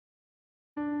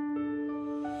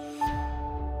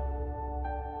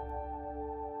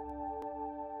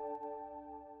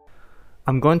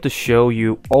I'm going to show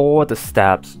you all the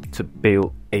steps to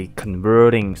build a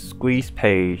converting squeeze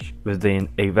page within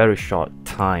a very short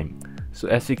time. So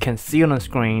as you can see on the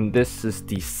screen, this is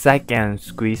the second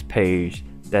squeeze page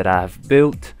that I've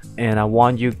built, and I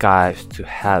want you guys to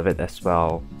have it as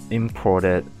well, import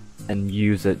it and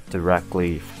use it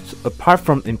directly. So apart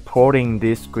from importing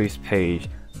this squeeze page,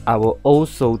 I will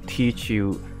also teach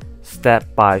you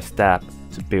step by step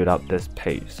to build up this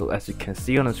page. So as you can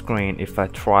see on the screen, if I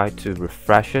try to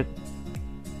refresh it,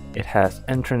 it has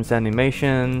entrance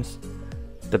animations,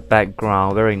 the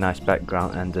background, very nice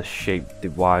background, and the shape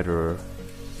divider.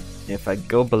 If I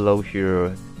go below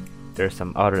here, there's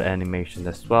some other animations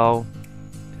as well.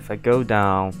 If I go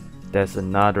down, there's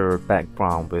another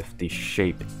background with the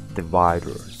shape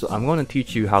divider. So I'm going to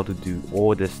teach you how to do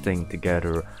all this thing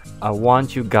together. I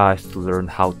want you guys to learn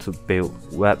how to build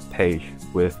web page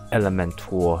with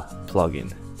Elementor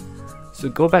plugin. So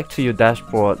go back to your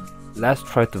dashboard. Let's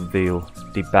try to view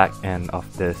the back end of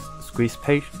this squeeze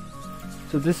page.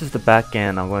 So this is the back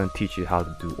end. I'm going to teach you how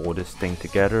to do all this thing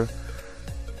together.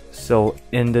 So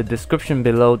in the description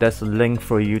below, there's a link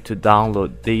for you to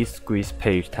download these squeeze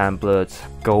page templates.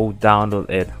 Go download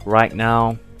it right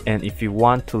now. And if you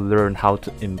want to learn how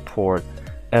to import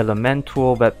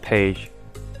Elementor web page,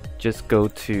 just go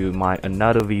to my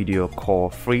another video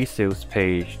called Free Sales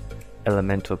Page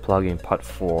Elementor Plugin Part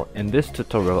 4. In this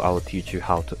tutorial, I will teach you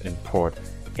how to import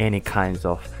any kinds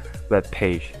of web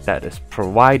page that is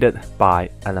provided by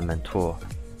Elementor.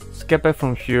 Skip back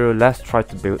from here, let's try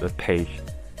to build a page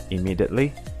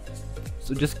immediately.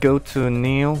 So just go to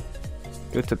new,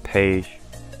 go to page.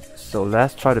 So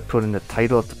let's try to put in the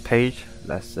title of the page.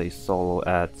 Let's say solo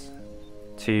ads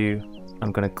 2.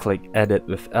 I'm gonna click edit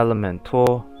with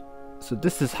Elementor. So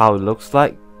this is how it looks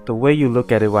like. The way you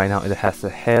look at it right now, it has a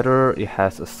header, it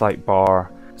has a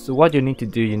sidebar. So what you need to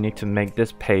do, you need to make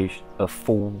this page a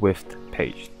full width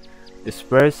page. It's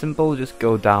very simple. Just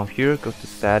go down here, go to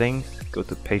settings, go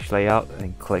to page layout,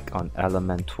 and click on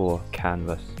Elementor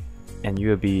canvas, and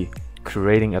you'll be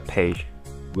creating a page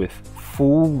with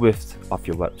full width of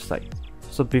your website.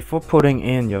 So before putting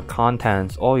in your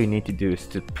contents, all you need to do is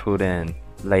to put in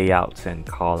layouts and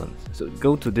columns. So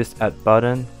go to this add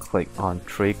button, click on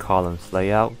 3 columns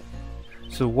layout.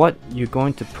 So what you're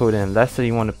going to put in, let's say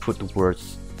you want to put the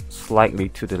words slightly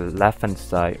to the left hand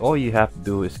side, all you have to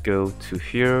do is go to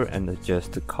here and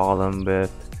adjust the column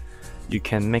width. You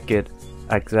can make it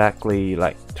exactly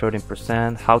like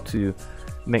 13%. How to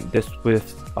make this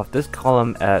width of this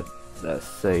column at, let's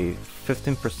say,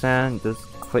 15%, just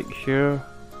click here.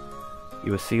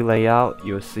 You will see layout,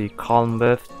 you will see column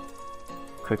width.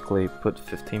 Quickly put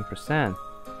 15%,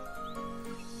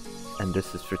 and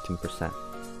this is 15%.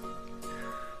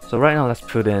 So right now let's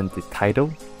put in the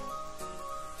title.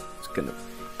 Just gonna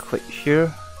click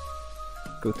here,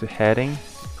 go to heading,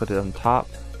 put it on top,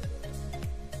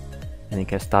 and you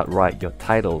can start write your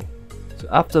title. So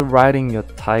after writing your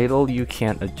title, you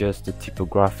can adjust the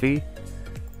typography.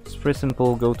 It's pretty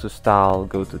simple. Go to style,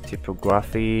 go to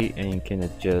typography, and you can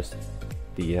adjust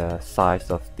the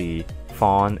size of the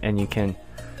font, and you can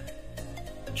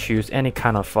choose any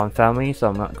kind of font family. So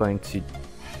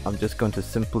I'm just going to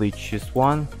simply choose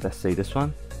one. Let's say this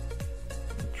one.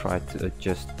 Try to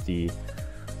adjust the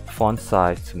font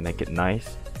size to make it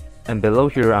nice. And below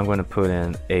here, I'm going to put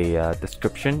in a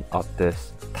description of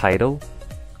this title.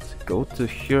 So go to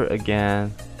here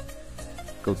again,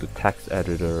 go to text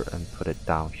editor and put it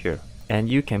down here. And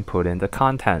you can put in the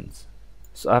contents.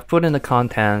 So I've put in the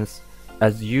contents.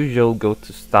 As usual, go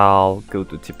to style, go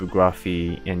to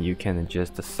typography, and you can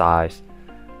adjust the size,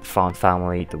 font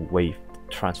family, the weight,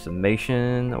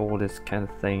 transformation, all this kind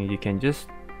of thing. You can just,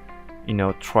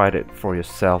 try it for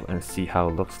yourself and see how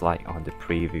it looks like on the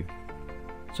preview.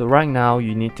 So right now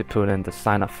you need to put in the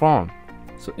sign up form.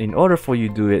 So in order for you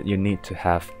to do it, you need to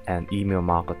have an email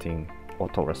marketing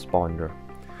autoresponder.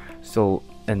 So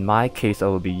in my case, I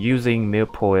will be using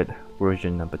MailPoet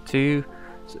version number 2.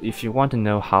 So if you want to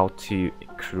know how to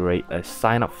create a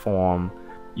sign up form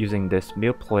using this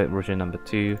MailPoet version number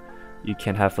 2, you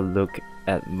can have a look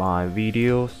at my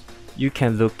videos. You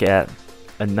can look at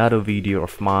another video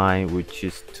of mine, which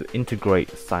is to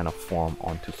integrate a sign up form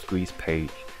onto squeeze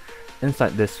page.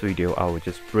 Inside this video, I will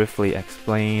just briefly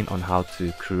explain on how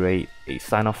to create a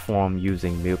sign up form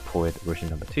using MailPoet version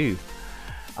number 2.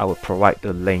 I will provide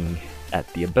the link at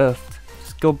the above.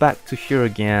 Just go back to here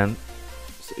again.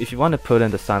 So if you want to put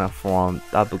in the sign up form,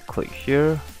 double click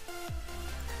here.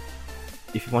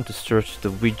 If you want to search the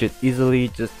widget easily,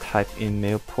 just type in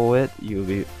MailPoet.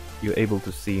 You're able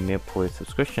to see MailPoet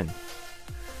subscription.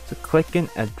 So click in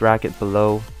and drag it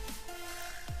below,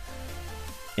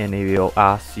 and it will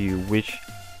ask you which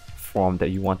form that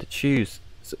you want to choose.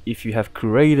 So if you have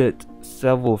created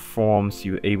several forms,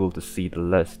 you're able to see the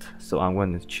list. So I'm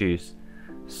going to choose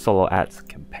solo ads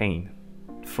campaign.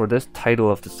 For this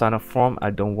title of the sign up form, I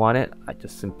don't want it. I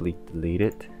just simply delete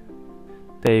it.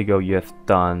 There you go, you have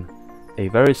done a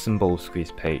very simple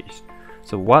squeeze page.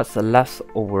 So what's left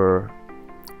over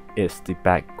is the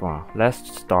background.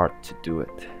 Let's start to do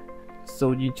it.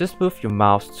 So you just move your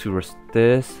mouse towards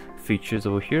this features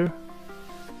over here,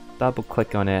 double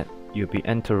click on it, you'll be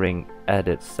entering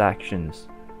edit sections,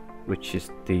 which is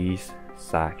these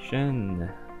section.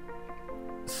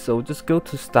 So just go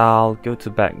to style, go to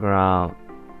background,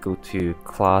 go to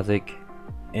classic,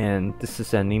 and this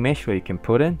is an image where you can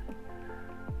put in.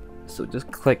 So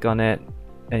just click on it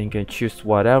and you can choose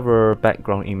whatever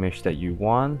background image that you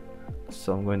want.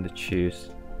 So I'm going to choose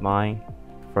mine,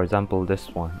 for example this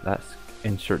one. Let's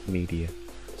insert media.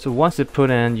 So once you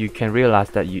put in, you can realize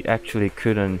that you actually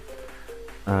couldn't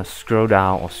scroll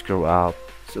down or scroll out.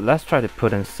 So let's try to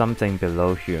put in something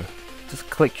below here. Just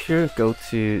click here, go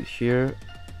to here,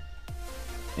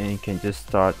 and you can just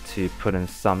start to put in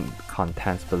some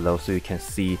contents below so you can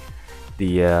see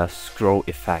the scroll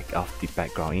effect of the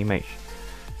background image.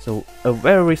 So a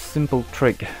very simple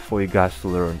trick for you guys to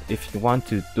learn. If you want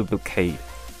to duplicate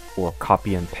or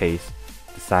copy and paste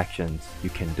the sections, you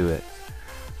can do it.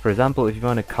 For example, if you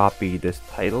want to copy this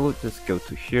title, just go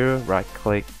to here, right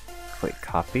click, click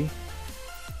copy,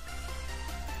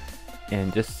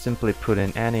 and just simply put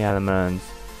in any elements,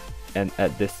 and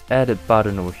at this edit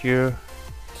button over here,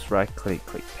 just right click,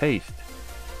 click paste.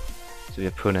 So you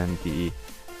put in the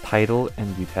title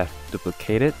and you have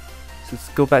duplicated. So let's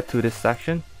go back to this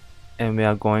section, and we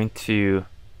are going to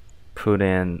put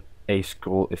in a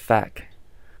scroll effect.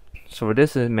 So for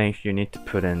this image, you need to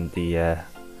put in the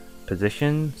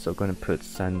position. So I'm going to put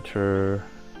center,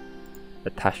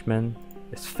 attachment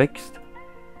is fixed,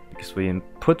 because when you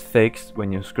put fixed,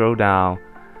 when you scroll down,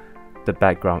 the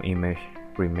background image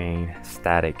remain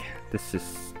static. This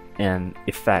is an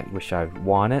effect which I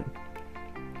wanted.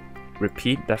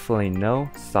 Repeat, definitely no.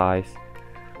 Size,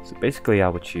 so basically I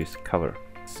would choose cover.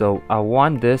 So I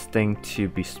want this thing to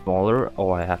be smaller.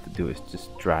 All I have to do is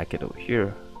just drag it over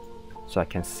here so I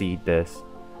can see this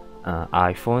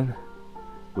iPhone,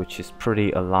 which is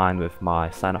pretty aligned with my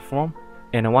sign up form.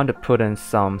 And I want to put in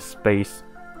some space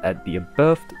at the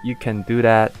above. You can do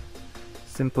that.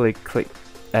 Simply click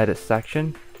edit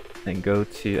section and go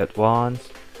to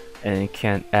advanced, and you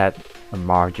can add a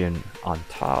margin on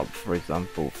top, for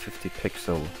example 50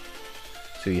 pixels,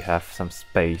 so you have some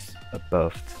space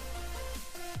above,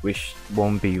 which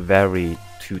won't be very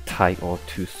too tight or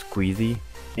too squeezy.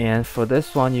 And for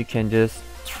this one, you can just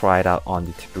try it out on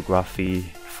the typography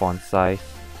font size.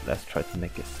 Let's try to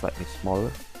make it slightly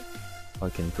smaller, or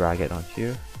you can drag it on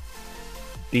here.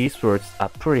 These words are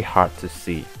pretty hard to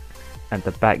see, and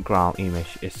the background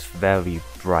image is very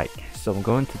bright. So I'm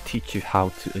going to teach you how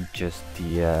to adjust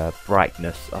the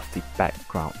brightness of the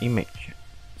background image.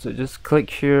 So just click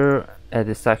here at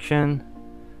this section,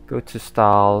 go to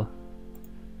style,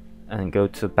 and go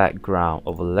to background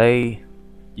overlay.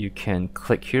 You can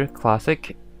click here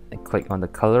classic and click on the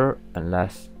color, and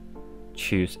let's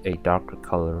choose a darker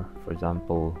color, for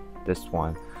example this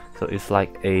one. So it's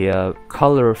like a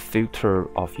color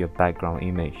filter of your background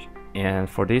image. And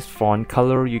for this font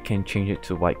color, you can change it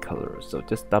to white color. So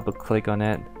just double click on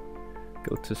it,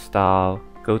 go to style,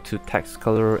 go to text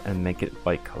color, and make it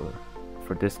white color.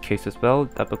 For this case as well,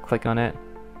 double click on it,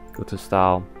 go to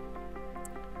style,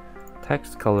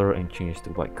 text color, and change it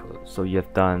to white color. So you've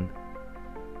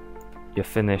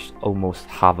finished almost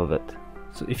half of it.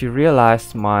 So if you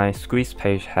realize my squeeze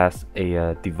page has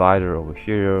a divider over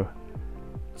here,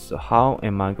 so how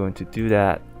am I going to do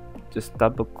that? Just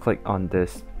double click on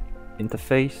this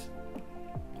interface,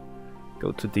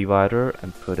 go to divider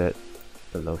and put it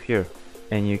below here,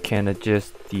 and you can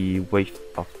adjust the width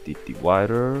of the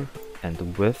divider and the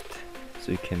width,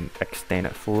 so you can extend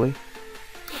it fully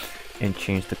and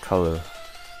change the color.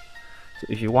 So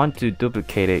if you want to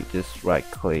duplicate it, just right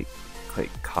click,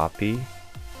 click copy,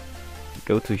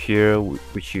 go to here,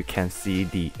 which you can see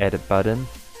the edit button,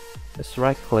 just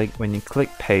right click. When you click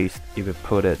paste, it will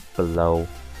put it below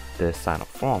the sign up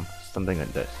form, something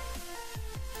like this.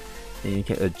 And you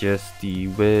can adjust the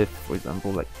width, for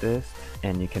example like this,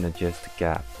 and you can adjust the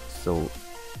gap so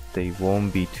there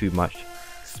won't be too much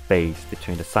space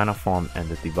between the sign up form and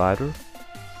the divider.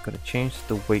 I'm gonna change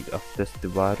the weight of this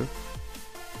divider.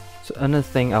 So another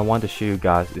thing I want to show you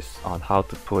guys is on how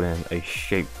to put in a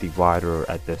shape divider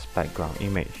at this background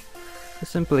image.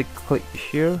 Just simply click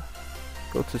here,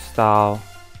 go to style,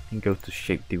 and go to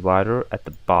shape divider at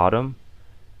the bottom,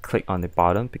 click on the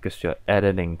bottom because you're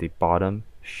editing the bottom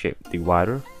shape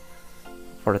divider.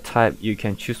 For the type, you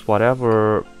can choose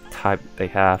whatever type they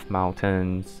have: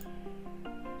 mountains,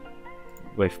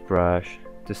 wave brush.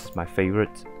 This is my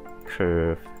favorite,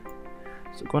 curve.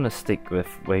 So I'm gonna stick with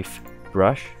wave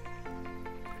brush,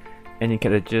 and you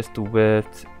can adjust the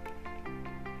width,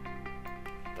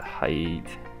 the height,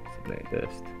 something like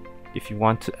this. If you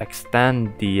want to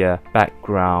extend the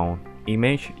background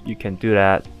image, you can do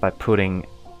that by putting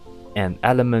an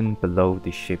element below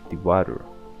the shape divider.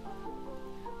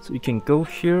 So you can go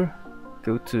here,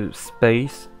 go to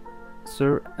space,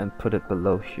 sir, and put it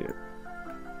below here.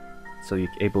 So you're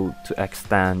able to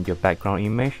extend your background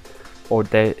image. Or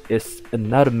there is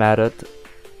another method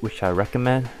which I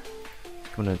recommend.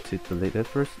 I'm going to delete it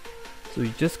first. So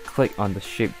you just click on the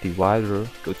shape divider,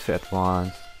 go to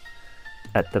advanced.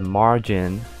 At the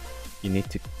margin, you need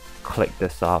to click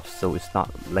this off so it's not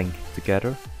linked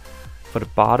together. For the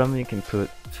bottom, you can put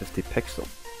 50 pixels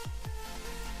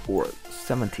or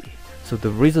 70. So the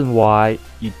reason why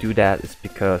you do that is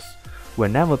because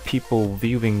whenever people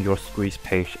viewing your squeeze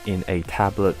page in a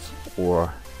tablet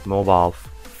or mobile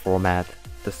format,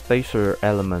 the spacer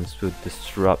elements will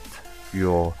disrupt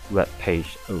your web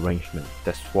page arrangement.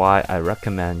 That's why I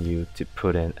recommend you to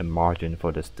put in a margin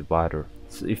for this divider.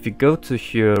 So if you go to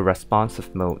here,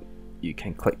 responsive mode, you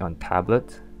can click on tablet.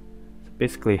 So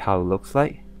basically how it looks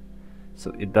like.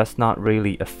 So it does not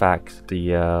really affect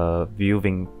the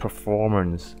viewing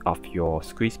performance of your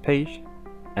squeeze page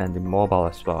and the mobile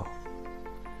as well.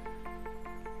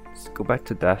 Let's go back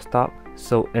to desktop.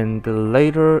 So in the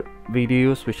later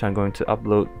videos which I'm going to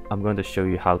upload, I'm going to show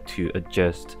you how to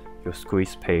adjust your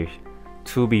squeeze page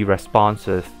to be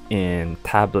responsive in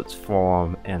tablet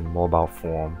form and mobile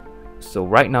form. So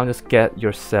right now, just get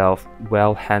yourself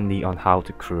well handy on how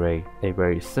to create a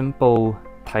very simple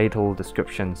title,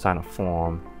 description, sign up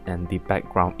form, and the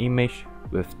background image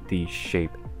with the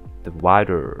shape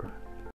divider.